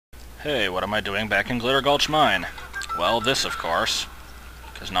Hey, what am I doing back in Glitter Gulch Mine? Well, this, of course.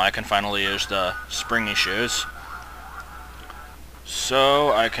 Because now I can finally use the springy shoes.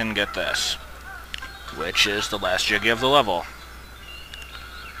 So I can get this. Which is the last Jiggy of the level.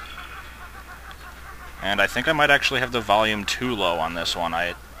 And I think I might actually have the volume too low on this one.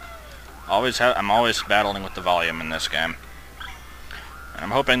 I'm always battling with the volume in this game. And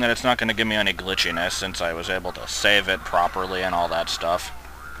I'm hoping that it's not going to give me any glitchiness since I was able to save it properly and all that stuff.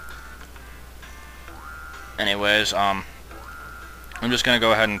 Anyways, I'm just going to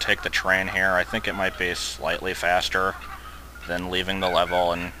go ahead and take the train here. I think it might be slightly faster than leaving the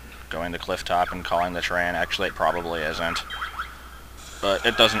level and going to cliff top and calling the train. Actually, it probably isn't. But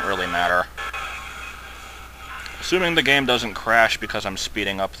it doesn't really matter. Assuming the game doesn't crash because I'm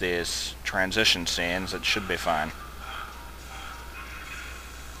speeding up these transition scenes, it should be fine.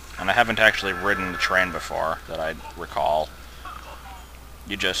 And I haven't actually ridden the train before, that I recall.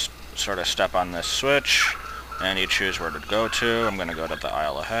 You just sort of step on this switch, and you choose where to go to. I'm going to go to the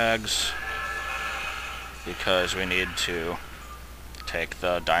Isle of Hags, because we need to take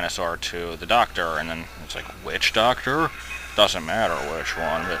the dinosaur to the doctor, and then it's like, which doctor? Doesn't matter which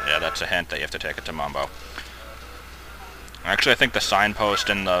one, but yeah, that's a hint that you have to take it to Mumbo. Actually, I think the signpost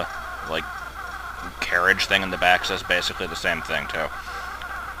and the, like, carriage thing in the back says basically the same thing, too.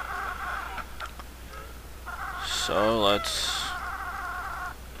 So, let's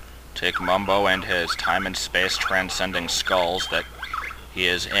take Mumbo and his time and space transcending skulls that he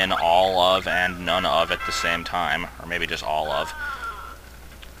is in all of and none of at the same time. Or maybe just all of.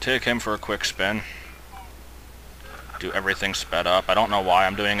 Take him for a quick spin. Do everything sped up. I don't know why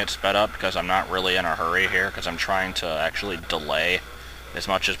I'm doing it sped up, because I'm not really in a hurry here, because I'm trying to actually delay as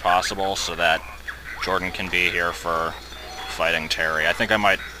much as possible so that Jordan can be here for fighting Terry. I think I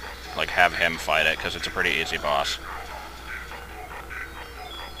might, like, have him fight it, because it's a pretty easy boss.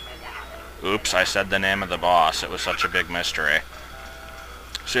 Oops, I said the name of the boss. It was such a big mystery.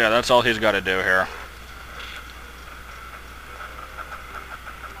 So yeah, that's all he's got to do here.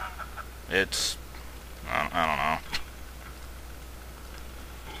 It's... I don't know.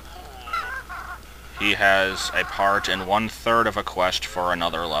 He has a part in 1/3 of a quest for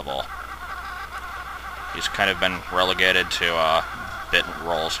another level. He's kind of been relegated to bit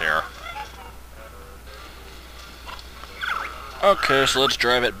roles here. Okay, so let's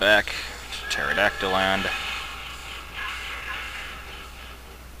drive it back to Pterodactyl Land.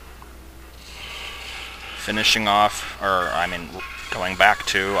 Finishing off, going back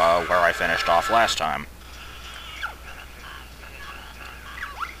to where I finished off last time.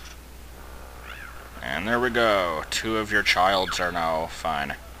 And there we go. 2 of your childs are now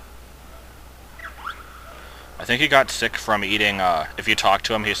fine. I think he got sick from eating, if you talk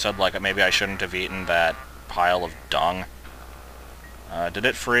to him, he said, like, maybe I shouldn't have eaten that pile of dung. Did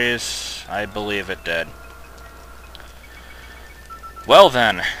it freeze? I believe it did. Well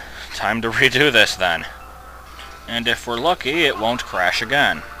then, time to redo this then. And if we're lucky, it won't crash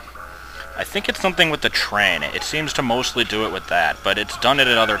again. I think it's something with the train. It seems to mostly do it with that, but it's done it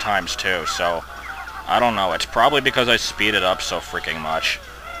at other times too, so... I don't know. It's probably because I speed it up so freaking much.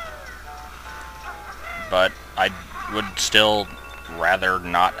 But I would still rather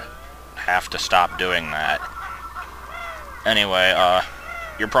not have to stop doing that. Anyway,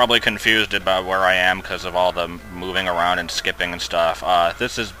 you're probably confused about where I am because of all the moving around and skipping and stuff.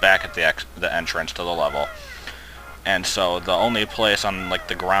 This is back at the entrance to the level. And so the only place on, like,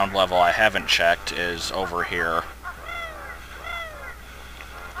 the ground level I haven't checked is over here.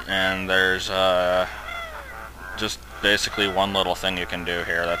 And there's, just basically one little thing you can do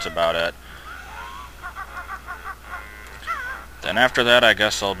here. That's about it. Then after that, I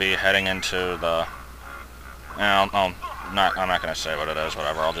guess I'll be heading into the... I'm not going to say what it is,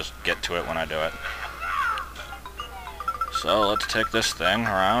 whatever. I'll just get to it when I do it. So, let's take this thing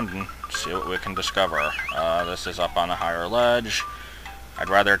around and see what we can discover. This is up on a higher ledge. I'd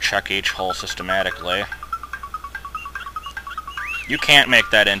rather check each hole systematically. You can't make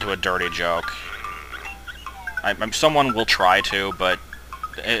that into a dirty joke. Someone will try to, but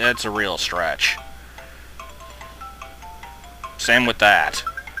it's a real stretch. Same with that.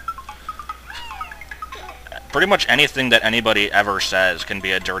 Pretty much anything that anybody ever says can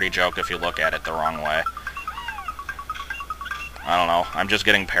be a dirty joke if you look at it the wrong way. I don't know. I'm just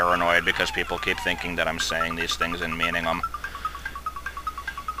getting paranoid because people keep thinking that I'm saying these things and meaning them.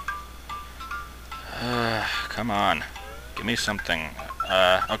 Come on. Give me something.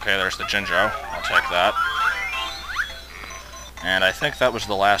 Okay, there's the Jinjo. I'll take that. And I think that was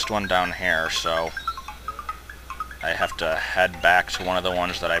the last one down here, so I have to head back to one of the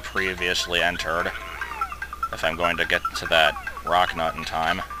ones that I previously entered if I'm going to get to that rock nut in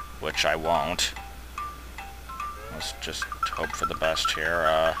time. which I won't. Let's just hope for the best here.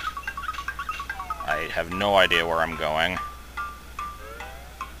 I have no idea where I'm going.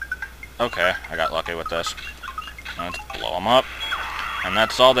 Okay, I got lucky with this. Let's blow them up. And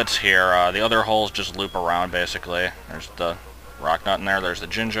that's all that's here. The other holes just loop around, basically. There's the rock nut in there, there's the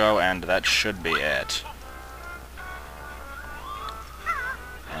Jinjo, and that should be it.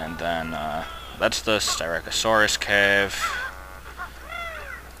 And then, that's the Styracosaurus cave.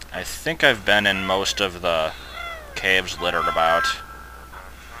 I think I've been in most of the caves littered about.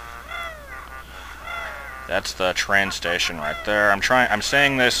 That's the train station right there. I'm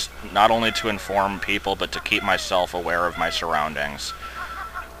saying this not only to inform people, but to keep myself aware of my surroundings.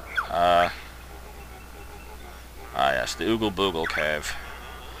 Yes, the Oogle Boogle cave.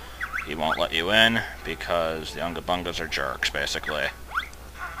 He won't let you in because the Unga Bungas are jerks, basically.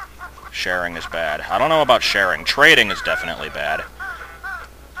 Sharing is bad. I don't know about sharing. Trading is definitely bad.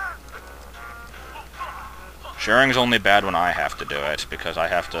 Sharing's only bad when I have to do it, because I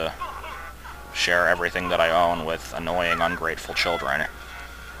have to share everything that I own with annoying, ungrateful children.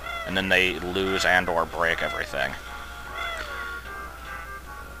 And then they lose and or break everything.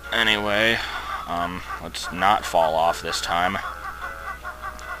 Anyway, let's not fall off this time.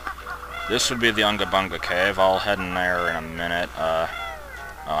 This would be the Unga Bunga cave. I'll head in there in a minute. Oh,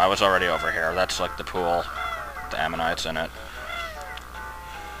 I was already over here. That's like the pool with the ammonites in it.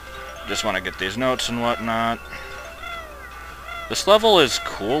 Just want to get these notes and whatnot. This level is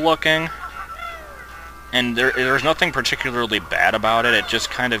cool looking, and there's nothing particularly bad about it. It just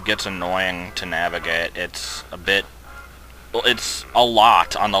kind of gets annoying to navigate. It's a bit... well, it's a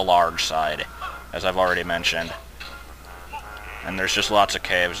lot on the large side, as I've already mentioned. And there's just lots of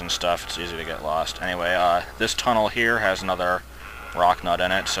caves and stuff. It's easy to get lost. Anyway, this tunnel here has another rock nut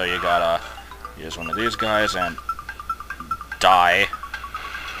in it, so you gotta use one of these guys and die.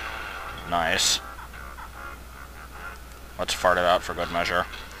 Nice. Let's fart it out for good measure.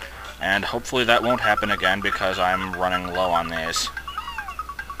 And hopefully that won't happen again because I'm running low on these.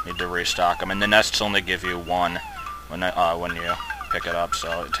 Need to restock them. And the nests only give you one when you pick it up,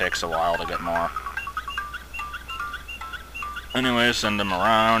 so it takes a while to get more. Anyway, send them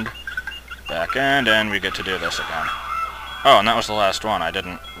around. Back end, and we get to do this again. Oh, and that was the last one. I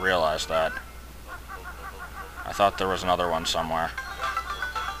didn't realize that. I thought there was another one somewhere.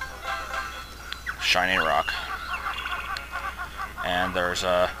 Shiny rock. And there's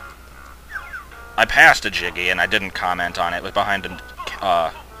a... I passed a Jiggy, and I didn't comment on it. It was behind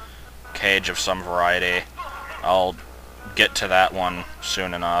a cage of some variety. I'll get to that one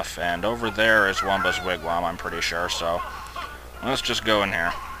soon enough. And over there is Wumba's wigwam, I'm pretty sure, so... let's just go in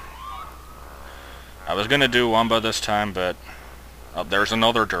here. I was gonna do Wumba this time, but... oh, there's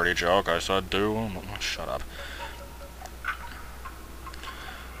another dirty joke. I said do... shut up.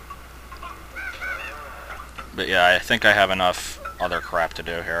 But yeah, I think I have enough other crap to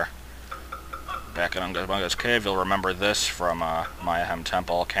do here. Back at Unga Bunga's cave, you'll remember this from Mayahem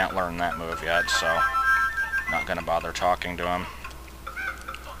Temple. Can't learn that move yet, so... not gonna bother talking to him.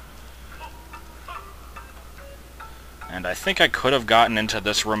 And I think I could have gotten into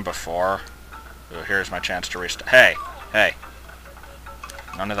this room before. Ooh, here's my chance to restart. Hey! Hey!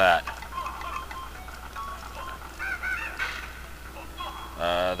 None of that.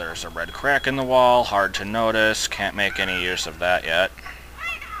 There's a red crack in the wall. Hard to notice. Can't make any use of that yet.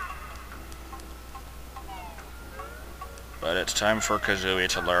 But it's time for Kazooie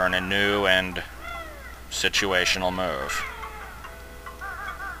to learn a new and situational move.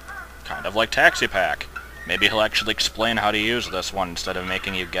 Kind of like Taxi Pack. Maybe he'll actually explain how to use this one instead of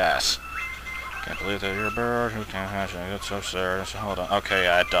making you guess. Can't believe that you're a bird who can't hatch. It's so serious. Hold on. Okay,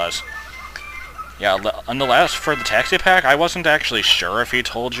 yeah, it does. Yeah, on the last, for the Taxi Pack, I wasn't actually sure if he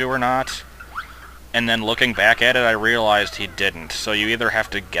told you or not. And then looking back at it, I realized he didn't. So you either have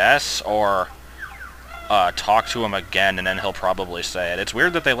to guess or talk to him again, and then he'll probably say it. It's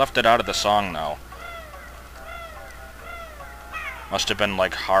weird that they left it out of the song, though. Must have been,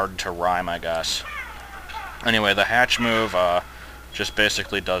 like, hard to rhyme, I guess. Anyway, the hatch move just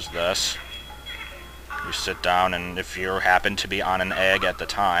basically does this. You sit down, and if you happen to be on an egg at the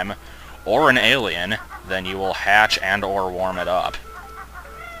time, or an alien, then you will hatch and or warm it up.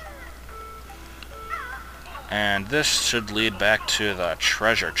 And this should lead back to the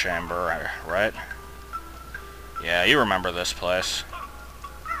treasure chamber, right? Yeah, you remember this place.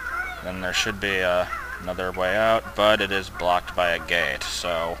 Then there should be another way out, but it is blocked by a gate,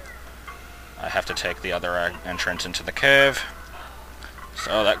 so... I have to take the other entrance into the cave.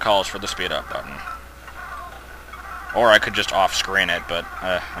 So that calls for the speed up button. Or I could just off-screen it, but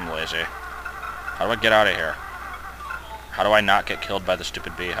I'm lazy. How do I get out of here? How do I not get killed by the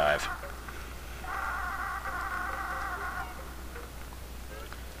stupid beehive?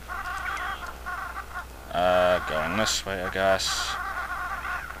 Going this way, I guess.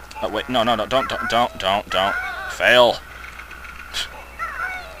 Oh, wait, no, don't. Fail!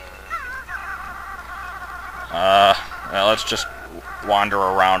 Well, let's just wander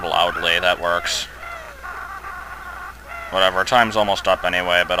around loudly, that works. Whatever, time's almost up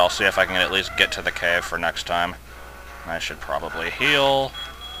anyway, but I'll see if I can at least get to the cave for next time. I should probably heal.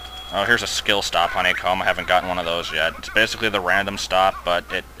 Oh, here's a skill stop honeycomb. I haven't gotten one of those yet. It's basically the random stop, but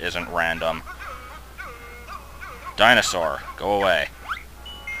it isn't random. Dinosaur, go away.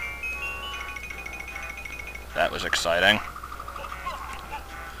 That was exciting.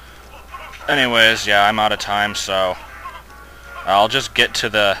 Anyways, yeah, I'm out of time, so I'll just get to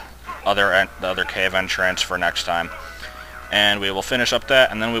the other cave entrance for next time. And we will finish up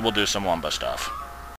that, and then we will do some Wumba stuff.